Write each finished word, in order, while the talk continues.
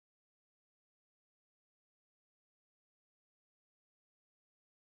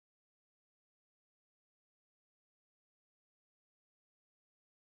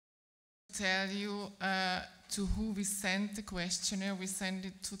tell you to who we sent the questionnaire. We sent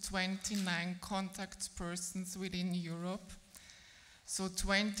it to 29 contact persons within Europe. So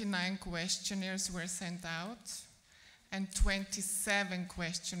 29 questionnaires were sent out, and 27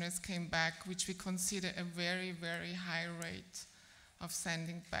 questionnaires came back, which we consider a very, very high rate of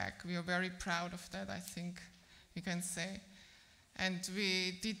sending back. We are very proud of that, I think we can say. And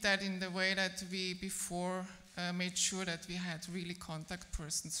we did that in the way that we before made sure that we had really contact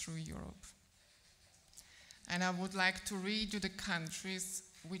persons through Europe. And I would like to read you the countries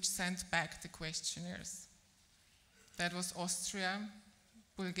which sent back the questionnaires. That was Austria,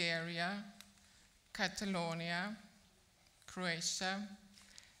 Bulgaria, Catalonia, Croatia,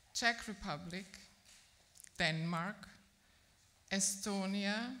 Czech Republic, Denmark,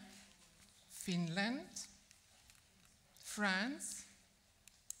 Estonia, Finland, France,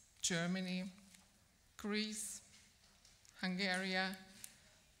 Germany, Greece, Hungary,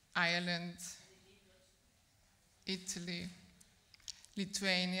 Ireland, Italy,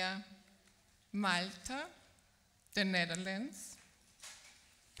 Lithuania, Malta, the Netherlands,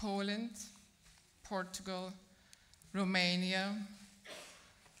 Poland, Portugal, Romania,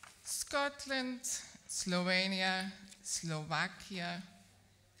 Scotland, Slovenia, Slovakia,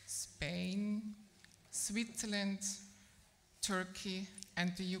 Spain, Switzerland, Turkey,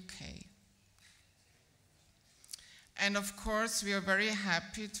 and the UK. And of course, we are very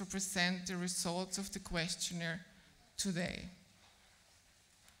happy to present the results of the questionnaire today.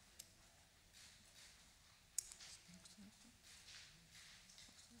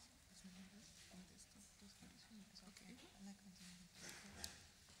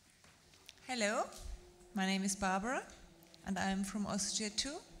 Hello, my name is Barbara, and I'm from Austria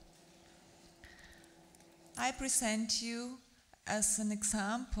too. I present you as an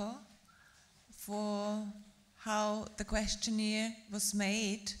example for how the questionnaire was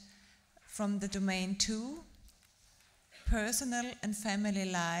made from the domain 2, personal and family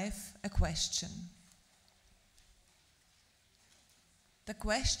life, a question. The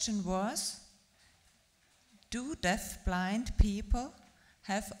question was, do deaf-blind people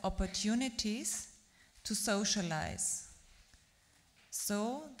have opportunities to socialize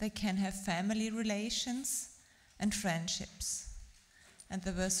so they can have family relations and friendships? And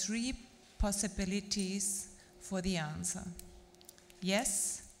there were 3 possibilities for the answer: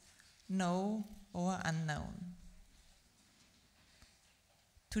 yes, no, or unknown.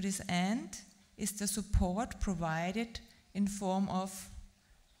 To this end is the support provided in form of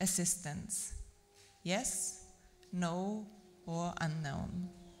assistance: yes, no, or unknown.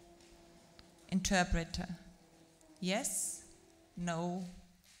 Interpreter: yes, no,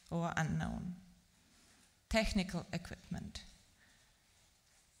 or unknown. Technical equipment: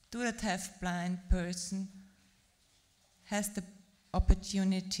 do the deaf-blind person has the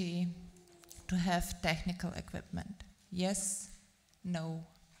opportunity to have technical equipment? Yes, no,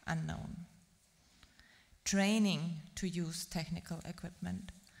 unknown. Training to use technical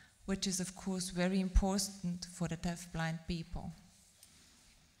equipment, which is of course very important for the deaf-blind people.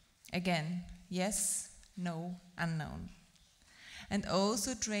 Again, yes, no, unknown. And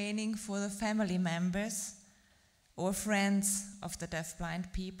also training for the family members or friends of the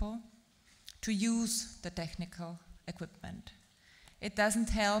deaf-blind people to use the technical equipment. It doesn't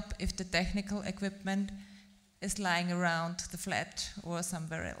help if the technical equipment is lying around the flat or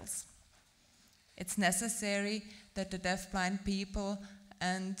somewhere else. It's necessary that the deaf-blind people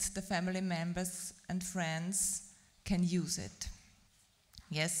and the family members and friends can use it.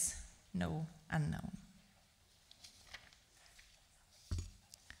 Yes, no, unknown.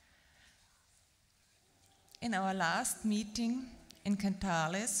 In our last meeting in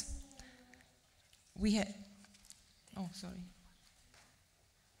Cantales, we had,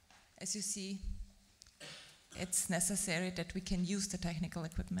 as you see, it's necessary that we can use the technical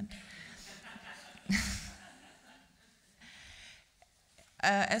equipment.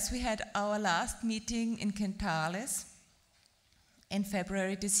 As we had our last meeting in Cantales in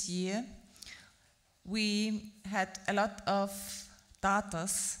February this year, we had a lot of data,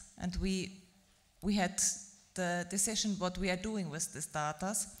 and we had the decision what we are doing with these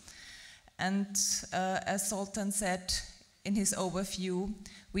data. And as Sultan said in his overview,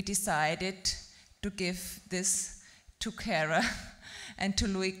 we decided to give this to Kara and to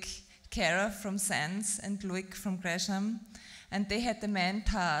Loic. Kara from SENS and Loic from Gresham. And they had the main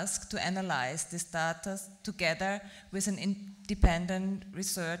task to analyze this data together with an independent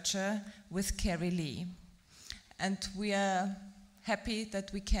researcher, with Kerry Lee. And we are happy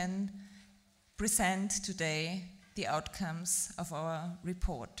that we can present today the outcomes of our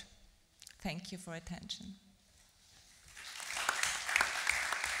report. Thank you for attention.